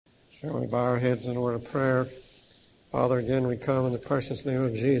Shall we bow our heads in a word of prayer? Father, again we come in the precious name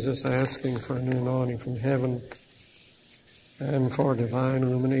of Jesus, asking for a new anointing from heaven and for divine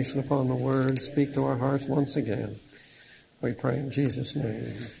illumination upon the Word. Speak to our hearts once again. We pray in Jesus' name.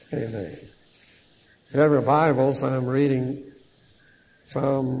 Amen. If you have your Bibles, I'm reading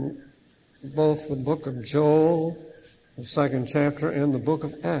from both the book of Joel, the 2nd chapter, and the book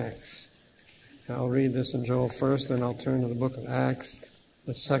of Acts. I'll read this in Joel first, then I'll turn to the book of Acts,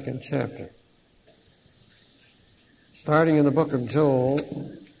 the 2nd chapter. Starting in the book of Joel,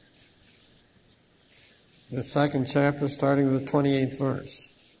 the 2nd chapter, starting with the 28th verse.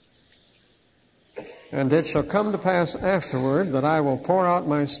 And it shall come to pass afterward that I will pour out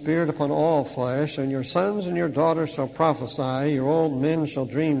my Spirit upon all flesh, and your sons and your daughters shall prophesy, your old men shall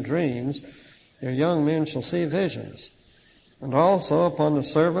dream dreams, your young men shall see visions. And also upon the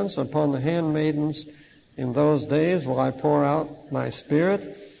servants, upon the handmaidens, in those days will I pour out my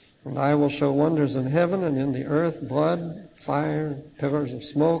Spirit, and I will show wonders in heaven and in the earth, blood, fire, pillars of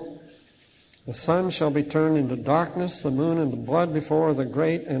smoke. The sun shall be turned into darkness, the moon into blood before the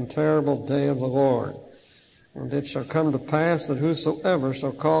great and terrible day of the Lord. And it shall come to pass that whosoever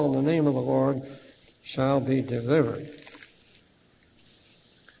shall call on the name of the Lord shall be delivered.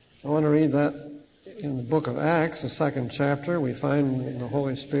 I want to read that in the book of Acts, the 2nd chapter. We find the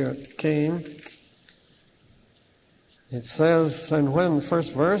Holy Spirit came. It says, and when, the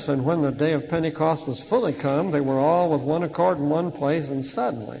first verse, and when the day of Pentecost was fully come, they were all with one accord in one place, and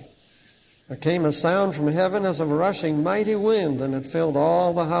suddenly there came a sound from heaven as of a rushing mighty wind, and it filled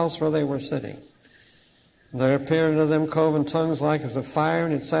all the house where they were sitting. There appeared unto them cloven tongues like as of fire,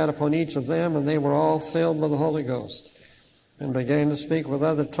 and it sat upon each of them, and they were all filled with the Holy Ghost, and began to speak with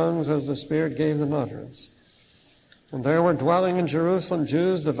other tongues as the Spirit gave them utterance. And there were dwelling in Jerusalem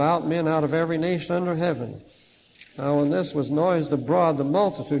Jews, devout men out of every nation under heaven. Now when this was noised abroad, the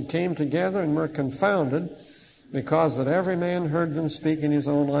multitude came together and were confounded, because that every man heard them speak in his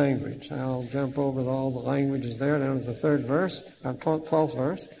own language. I'll jump over all the languages there down to the 12th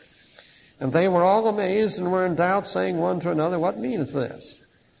verse. And they were all amazed and were in doubt, saying one to another, What meaneth this?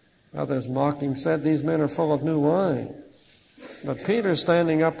 Others mocking said, These men are full of new wine. But Peter,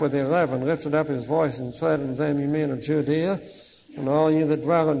 standing up with the 11, lifted up his voice and said unto them, Ye men of Judea, and all ye that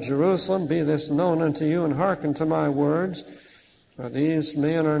dwell in Jerusalem, be this known unto you, and hearken to my words. For these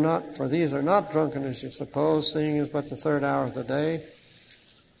are not drunken, as you suppose, seeing it is but the 3rd hour of the day.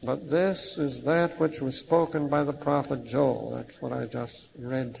 But this is that which was spoken by the prophet Joel. That's what I just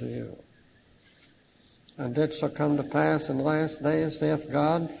read to you. And it shall come to pass in the last days, saith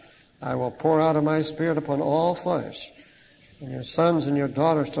God, I will pour out of my Spirit upon all flesh. And your sons and your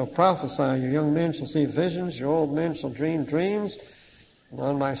daughters shall prophesy, your young men shall see visions, your old men shall dream dreams. And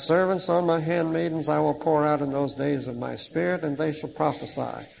on my servants, on my handmaidens, I will pour out in those days of my Spirit, and they shall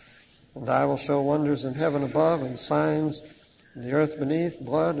prophesy. And I will show wonders in heaven above, and signs in the earth beneath,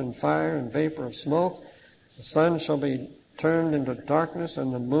 blood and fire and vapor of smoke. The sun shall be turned into darkness,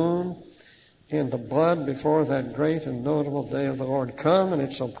 and the moon into blood before that great and notable day of the Lord come. And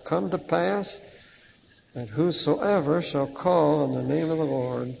it shall come to pass that whosoever shall call on the name of the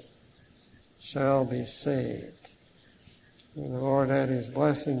Lord shall be saved. May the Lord add his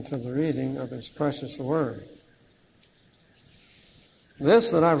blessing to the reading of his precious word.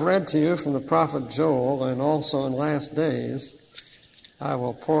 This that I've read to you from the prophet Joel, and also in last days, I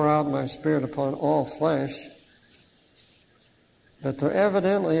will pour out my Spirit upon all flesh, that there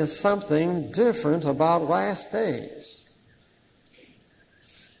evidently is something different about last days.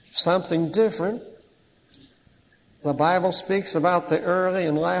 Something different. The Bible speaks about the early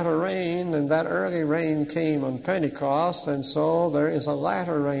and latter rain, and that early rain came on Pentecost, and so there is a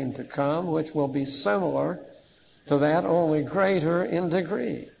latter rain to come, which will be similar to that, only greater in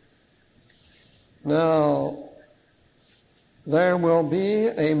degree. Now, there will be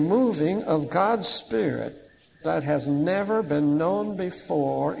a moving of God's Spirit that has never been known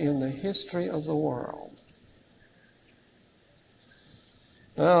before in the history of the world.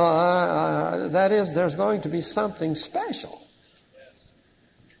 Now, that is, there's going to be something special.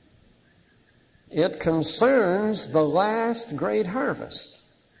 It concerns the last great harvest.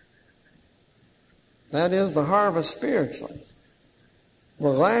 That is, the harvest spiritually. The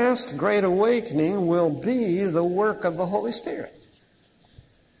last great awakening will be the work of the Holy Spirit.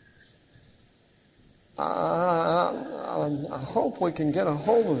 I hope we can get a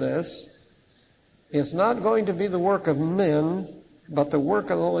hold of this. It's not going to be the work of men, but the work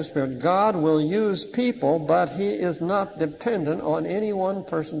of the Holy Spirit. God will use people, but he is not dependent on any one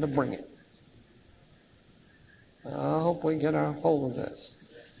person to bring it. I hope we get our hold of this.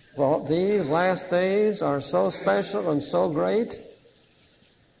 These last days are so special and so great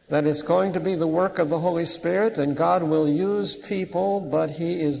that it's going to be the work of the Holy Spirit, and God will use people, but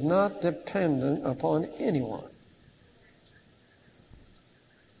He is not dependent upon anyone.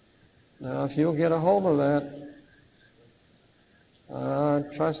 Now, if you'll get a hold of that, I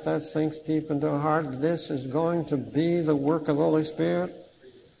trust that sinks deep into our heart. This is going to be the work of the Holy Spirit.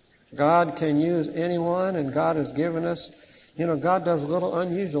 God can use anyone, and God has given us, God does little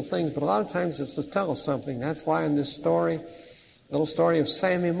unusual things, but a lot of times it's to tell us something. That's why in this story, little story of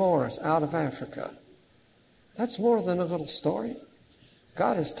Sammy Morris out of Africa, that's more than a little story.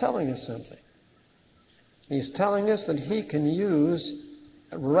 God is telling us something. He's telling us that He can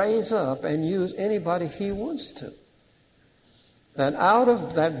raise up and use anybody He wants to. That out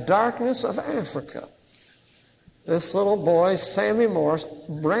of that darkness of Africa, this little boy, Sammy Morris,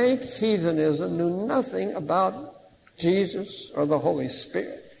 rank heathenism, knew nothing about Jesus or the Holy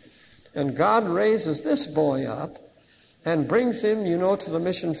Spirit. And God raises this boy up and brings him, to the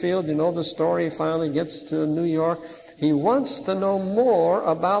mission field. The story. He finally gets to New York. He wants to know more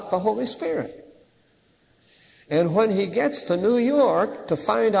about the Holy Spirit. And when he gets to New York to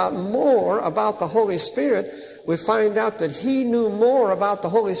find out more about the Holy Spirit, we find out that he knew more about the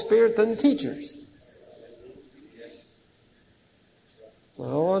Holy Spirit than the teachers. I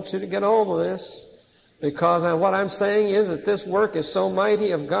want you to get hold of this, because what I'm saying is that this work is so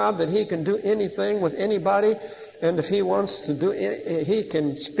mighty of God that He can do anything with anybody, and if He wants to do it, He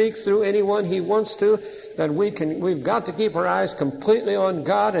can speak through anyone He wants to. That we've got to keep our eyes completely on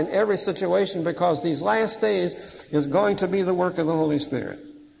God in every situation, because these last days is going to be the work of the Holy Spirit.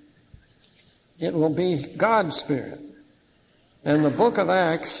 It will be God's Spirit. And the book of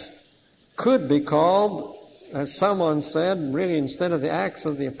Acts could be called, as someone said, really instead of the Acts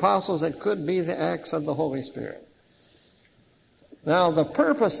of the Apostles, it could be the Acts of the Holy Spirit. Now, the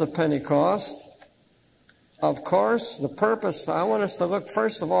purpose of Pentecost, of course, I want us to look,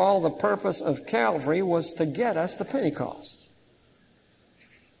 first of all, the purpose of Calvary was to get us to Pentecost.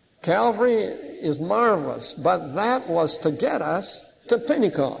 Calvary is marvelous, but that was to get us to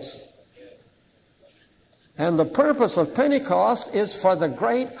Pentecost. And the purpose of Pentecost is for the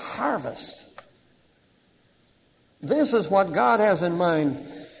great harvest. This is what God has in mind.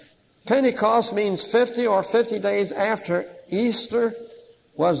 Pentecost means 50 or 50 days after Easter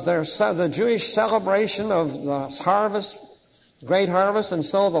was the Jewish celebration of the harvest, great harvest, and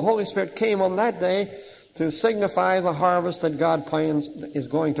so the Holy Spirit came on that day to signify the harvest that God plans is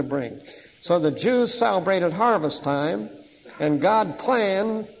going to bring. So the Jews celebrated harvest time, and God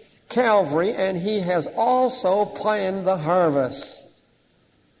planned Calvary, and He has also planned the harvest.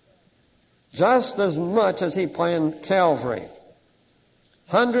 Just as much as He planned Calvary.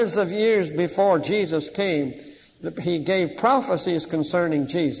 Hundreds of years before Jesus came, He gave prophecies concerning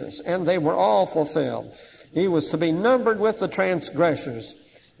Jesus, and they were all fulfilled. He was to be numbered with the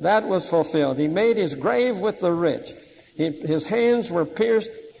transgressors. That was fulfilled. He made His grave with the rich. His hands were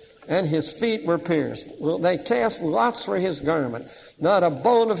pierced, and His feet were pierced. They cast lots for His garment. Not a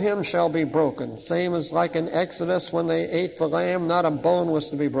bone of Him shall be broken. Same as like in Exodus when they ate the lamb, not a bone was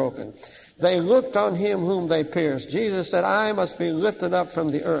to be broken. They looked on Him whom they pierced. Jesus said, I must be lifted up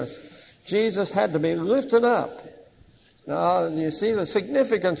from the earth. Jesus had to be lifted up. Now, you see the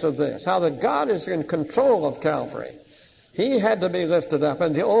significance of this, how that God is in control of Calvary. He had to be lifted up,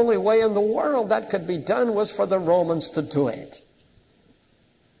 and the only way in the world that could be done was for the Romans to do it.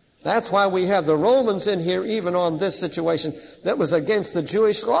 That's why we have the Romans in here, even on this situation, that was against the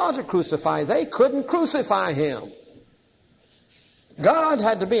Jewish law to crucify. They couldn't crucify Him. God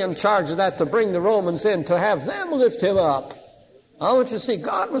had to be in charge of that to bring the Romans in, to have them lift Him up. I want you to see,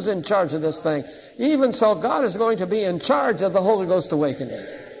 God was in charge of this thing. Even so, God is going to be in charge of the Holy Ghost awakening.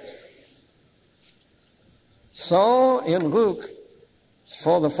 So, in Luke,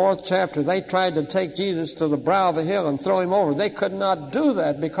 for the 4th chapter, they tried to take Jesus to the brow of a hill and throw Him over. They could not do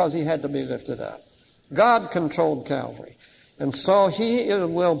that because He had to be lifted up. God controlled Calvary. And so He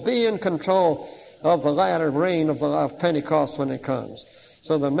will be in control of the latter rain of Pentecost when it comes.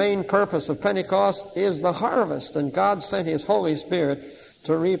 So the main purpose of Pentecost is the harvest, and God sent His Holy Spirit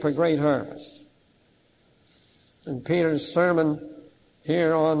to reap a great harvest. In Peter's sermon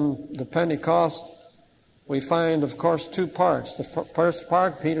here on the Pentecost, we find, of course, 2 parts. The first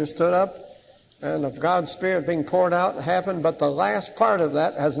part, Peter stood up, and of God's Spirit being poured out happened, but the last part of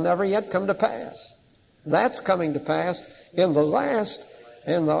that has never yet come to pass. That's coming to pass in the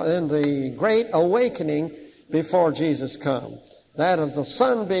great awakening before Jesus comes. That of the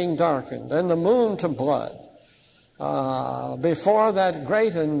sun being darkened and the moon to blood. Before that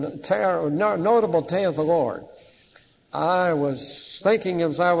great and notable day of the Lord. I was thinking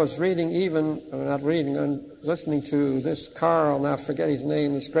as I was reading, listening to this Carl, and I forget his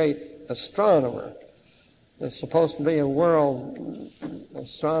name, this great astronomer that's supposed to be a world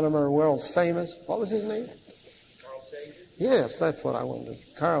astronomer, world famous. What was his name? Carl Sagan? Yes, that's what I wanted.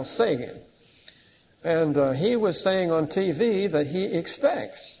 Carl Sagan. And he was saying on TV that he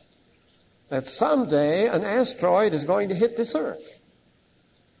expects that someday an asteroid is going to hit this Earth.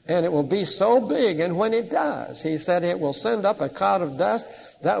 And it will be so big, and when it does, he said it will send up a cloud of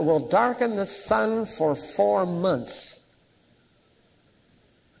dust that will darken the sun for 4 months.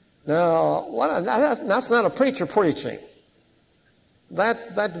 Now, that's not a preacher preaching.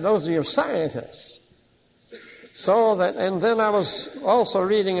 Those are your scientists. So that, and then I was also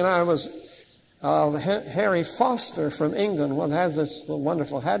reading, and I was Harry Foster from England, had this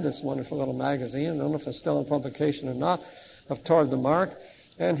wonderful little magazine. I don't know if it's still in publication or not, of Toward the Mark.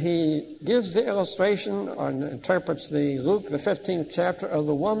 And he gives the illustration or interprets the Luke, the 15th chapter, of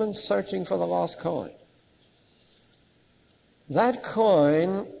the woman searching for the lost coin. That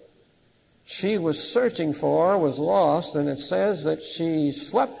coin she was searching for was lost, and it says that she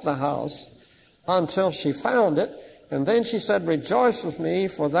swept the house until she found it. And then she said, "Rejoice with me,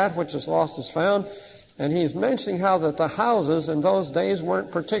 for that which is lost is found." And he's mentioning how that the houses in those days weren't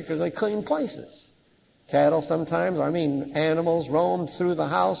particularly clean places. Cattle sometimes, animals roamed through the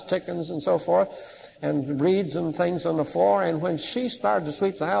house, chickens and so forth, and reeds and things on the floor. And when she started to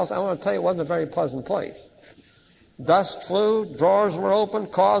sweep the house, I want to tell you, it wasn't a very pleasant place. Dust flew, drawers were open,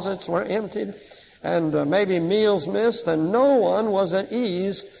 closets were emptied, and maybe meals missed, and no one was at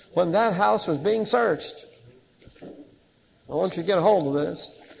ease when that house was being searched. I want you to get a hold of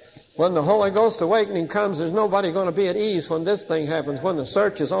this. When the Holy Ghost awakening comes, there's nobody going to be at ease when this thing happens, when the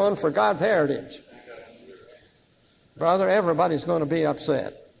search is on for God's heritage. Brother, everybody's going to be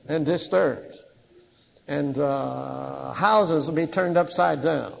upset and disturbed. And houses will be turned upside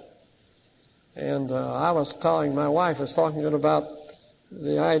down. And my wife was talking about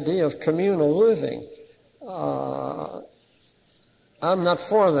the idea of communal living. I'm not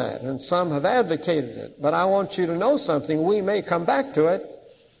for that, and some have advocated it. But I want you to know something. We may come back to it.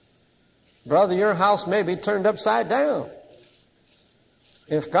 Brother, your house may be turned upside down.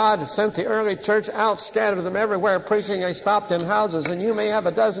 If God had sent the early church out, scattered them everywhere preaching, they stopped in houses, and you may have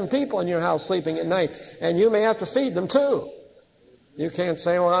a dozen people in your house sleeping at night, and you may have to feed them too. You can't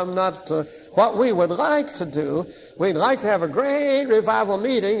say, well, I'm not... What we would like to do, we'd like to have a great revival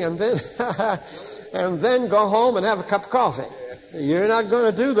meeting and then, and then go home and have a cup of coffee. You're not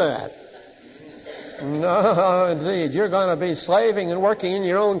going to do that. No, indeed. You're going to be slaving and working in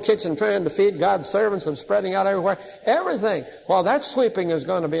your own kitchen trying to feed God's servants and spreading out everywhere. Everything. While that sweeping is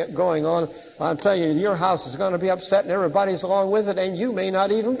going to be going on, I'll tell you, your house is going to be upset and everybody's along with it, and you may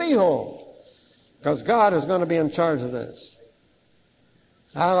not even be home because God is going to be in charge of this.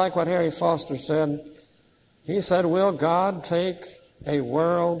 I like what Harry Foster said. He said, will God take a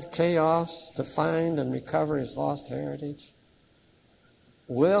world chaos to find and recover his lost heritage?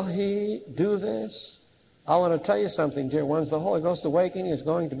 Will he do this? I want to tell you something, dear ones. The Holy Ghost awakening is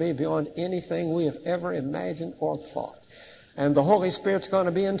going to be beyond anything we have ever imagined or thought. And the Holy Spirit's going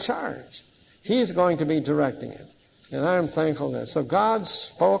to be in charge. He's going to be directing it. And I'm thankful for this. So God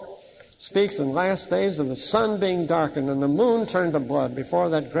speaks in last days of the sun being darkened and the moon turned to blood before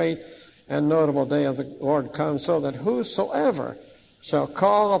that great and notable day of the Lord comes, so that whosoever shall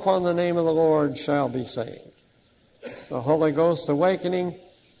call upon the name of the Lord shall be saved. The Holy Ghost awakening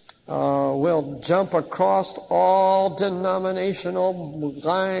will jump across all denominational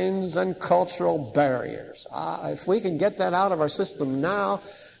lines and cultural barriers. If we can get that out of our system now,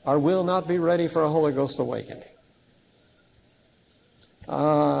 or we'll not be ready for a Holy Ghost awakening.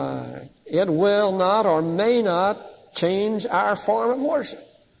 It will not or may not change our form of worship.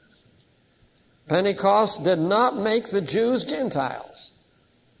 Pentecost did not make the Jews Gentiles.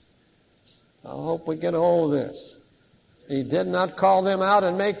 I hope we get a hold of this. He did not call them out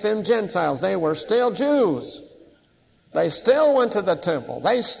and make them Gentiles. They were still Jews. They still went to the temple.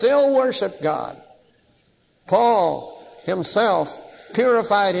 They still worshiped God. Paul himself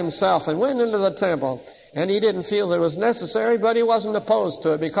purified himself and went into the temple, and he didn't feel that it was necessary, but he wasn't opposed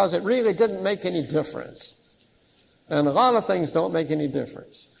to it because it really didn't make any difference. And a lot of things don't make any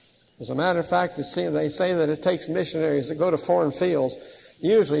difference. As a matter of fact, they say that it takes missionaries that go to foreign fields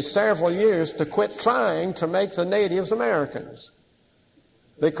usually several years to quit trying to make the natives Americans,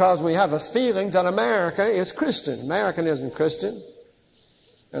 because we have a feeling that America is Christian. America isn't Christian.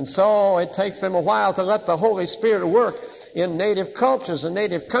 And so it takes them a while to let the Holy Spirit work in native cultures and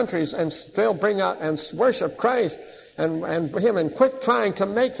native countries and still bring out and worship Christ and Him, and quit trying to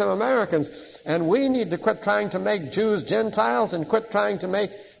make them Americans. And we need to quit trying to make Jews Gentiles and quit trying to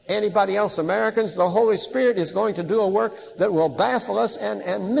make anybody else Americans. The Holy Spirit is going to do a work that will baffle us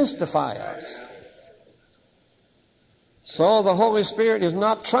and mystify us. So the Holy Spirit is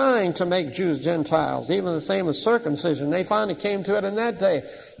not trying to make Jews Gentiles, even the same as circumcision. They finally came to it in that day.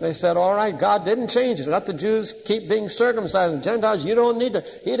 They said, all right, God didn't change it. Let the Jews keep being circumcised. The Gentiles, you don't need to.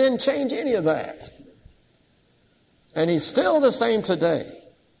 He didn't change any of that. And He's still the same today.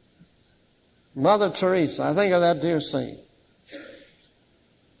 Mother Teresa, I think of that dear saint.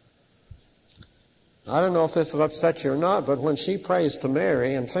 I don't know if this will upset you or not, but when she prays to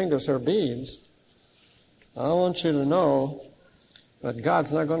Mary and fingers her beads, I want you to know that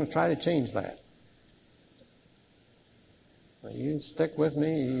God's not going to try to change that. Now, you stick with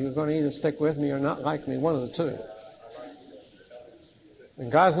me, you're going to either stick with me or not like me, one of the two. And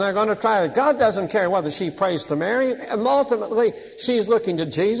God's not going to try it. God doesn't care whether she prays to Mary. And ultimately, she's looking to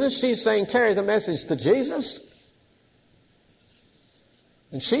Jesus. She's saying, carry the message to Jesus.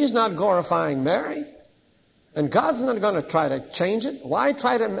 And she's not glorifying Mary. And God's not going to try to change it. Why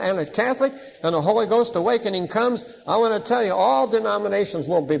try to, and a Catholic and a Holy Ghost awakening comes, I want to tell you, all denominations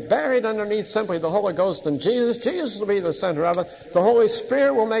will be buried underneath simply the Holy Ghost and Jesus. Jesus will be the center of it. The Holy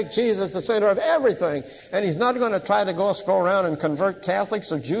Spirit will make Jesus the center of everything. And He's not going to try to go around and convert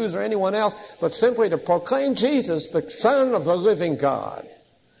Catholics or Jews or anyone else, but simply to proclaim Jesus, the Son of the living God.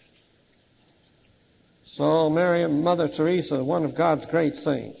 So Mary, Mother Teresa, one of God's great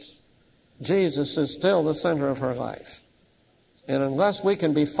saints, Jesus is still the center of her life. And unless we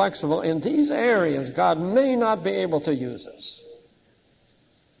can be flexible in these areas, God may not be able to use us.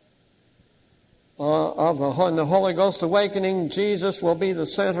 In the Holy Ghost awakening, Jesus will be the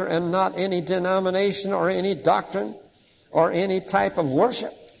center and not any denomination or any doctrine or any type of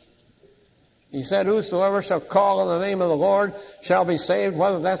worship. He said, whosoever shall call on the name of the Lord shall be saved,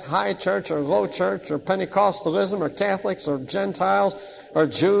 whether that's high church or low church or Pentecostalism or Catholics or Gentiles or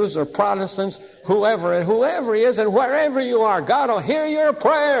Jews or Protestants, whoever He is and wherever you are, God will hear your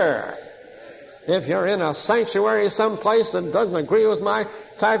prayer. If you're in a sanctuary someplace that doesn't agree with my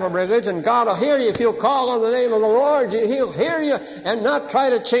type of religion, God will hear you. If you'll call on the name of the Lord, He'll hear you and not try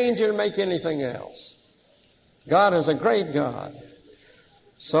to change you to make anything else. God is a great God.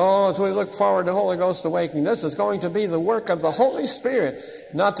 So as we look forward to Holy Ghost awakening, this is going to be the work of the Holy Spirit,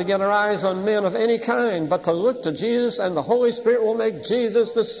 not to get our eyes on men of any kind, but to look to Jesus, and the Holy Spirit will make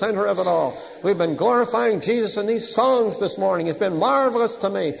Jesus the center of it all. We've been glorifying Jesus in these songs this morning. It's been marvelous to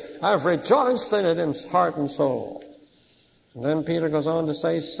me. I've rejoiced in it in heart and soul. And then Peter goes on to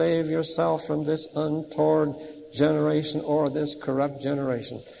say, save yourself from this untoward generation or this corrupt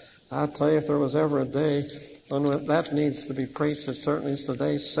generation. I'll tell you, if there was ever a day when that needs to be preached, it certainly is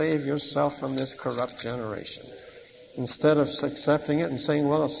today. Save yourself from this corrupt generation. Instead of accepting it and saying,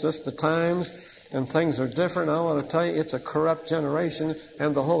 well, it's just the times and things are different, I want to tell you it's a corrupt generation,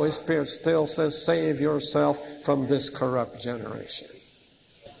 and the Holy Spirit still says, save yourself from this corrupt generation.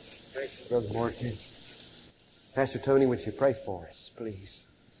 Thank you, Brother Martin. Pastor Tony, would you pray for us, please?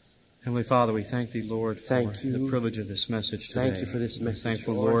 Heavenly Father, we thank Thee, Lord, for the privilege of this message today. Thank you for this message, We're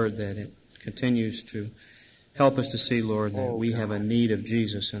thankful, Lord, that it continues to help us to see, Lord, that we have a need of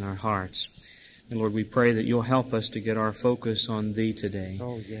Jesus in our hearts. And Lord, we pray that You'll help us to get our focus on Thee today.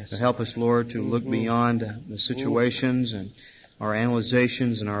 Oh, yes. To help us, Lord, to look beyond the situations and our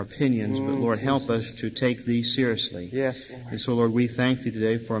analyzations and our opinions, but Lord, help us to take Thee seriously. Yes, Lord. And so, Lord, we thank Thee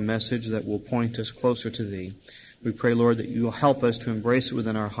today for a message that will point us closer to Thee. We pray, Lord, that You'll help us to embrace it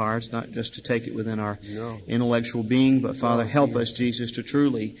within our hearts, not just to take it within our intellectual being, but, Father, help us, Jesus, to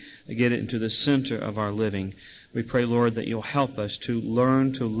truly get it into the center of our living. We pray, Lord, that You'll help us to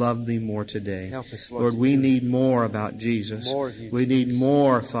learn to love Thee more today. Help us, Lord, we need more about Jesus. We need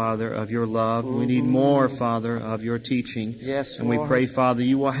more, Father, of Your love. We need more, Father, of Your teaching. Yes, and we pray, Father,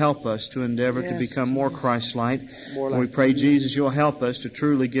 You will help us to endeavor to become more Christ-like. And we pray, Jesus, You'll help us to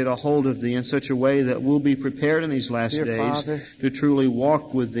truly get a hold of Thee in such a way that we'll be prepared in these last days to truly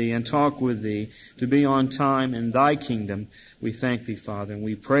walk with Thee and talk with Thee, to be on time in Thy kingdom. We thank Thee, Father, and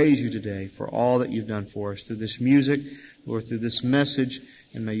we praise You today for all that You've done for us through this music, Lord, through this message,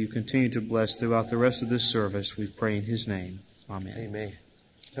 and may You continue to bless throughout the rest of this service. We pray in His name. Amen. Amen.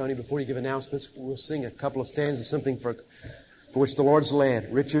 Tony, before you give announcements, we'll sing a couple of stanzas, something for which the Lord's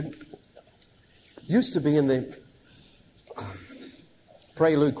led. Richard used to be in the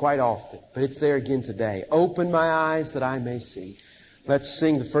prelude quite often, but it's there again today. Open my eyes that I may see. Let's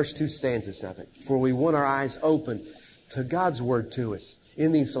sing the first two stanzas of it, for we want our eyes open to God's Word to us.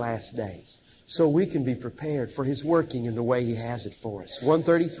 in these last days so we can be prepared for His working in the way He has it for us.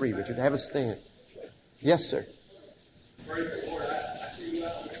 133, Richard, have a stand. Yes, sir. Praise the Lord. I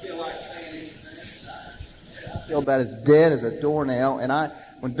feel like saying anything. I feel about as dead as a doornail. And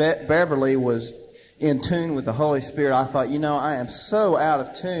when Beverly was in tune with the Holy Spirit, I thought, I am so out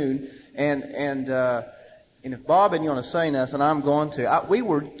of tune. And if Bob isn't going to say nothing, I'm going to. We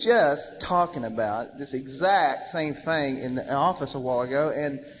were just talking about this exact same thing in the office a while ago,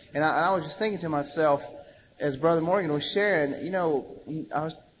 and I was just thinking to myself, as Brother Morgan was sharing, I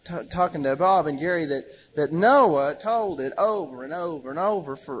was talking to Bob and Gary that Noah told it over and over and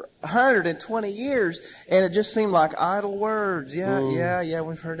over for 120 years, and it just seemed like idle words. Yeah,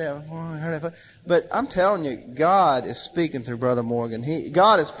 we've heard that. But I'm telling you, God is speaking through Brother Morgan.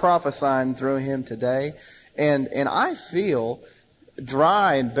 God is prophesying through him today, and I feel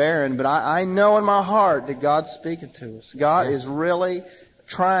dry and barren, but I know in my heart that God's speaking to us. God is really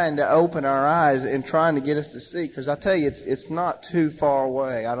trying to open our eyes and trying to get us to see, because I tell you, it's not too far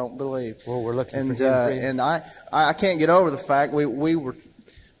away, I don't believe. Well, we're looking for Him. And I can't get over the fact we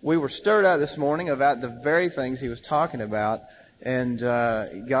were stirred up this morning about the very things he was talking about, and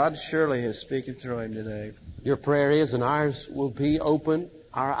God surely is speaking through him today. Your prayer is, and ours will be, open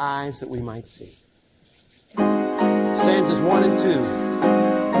our eyes that we might see. Stanzas 1 and 2.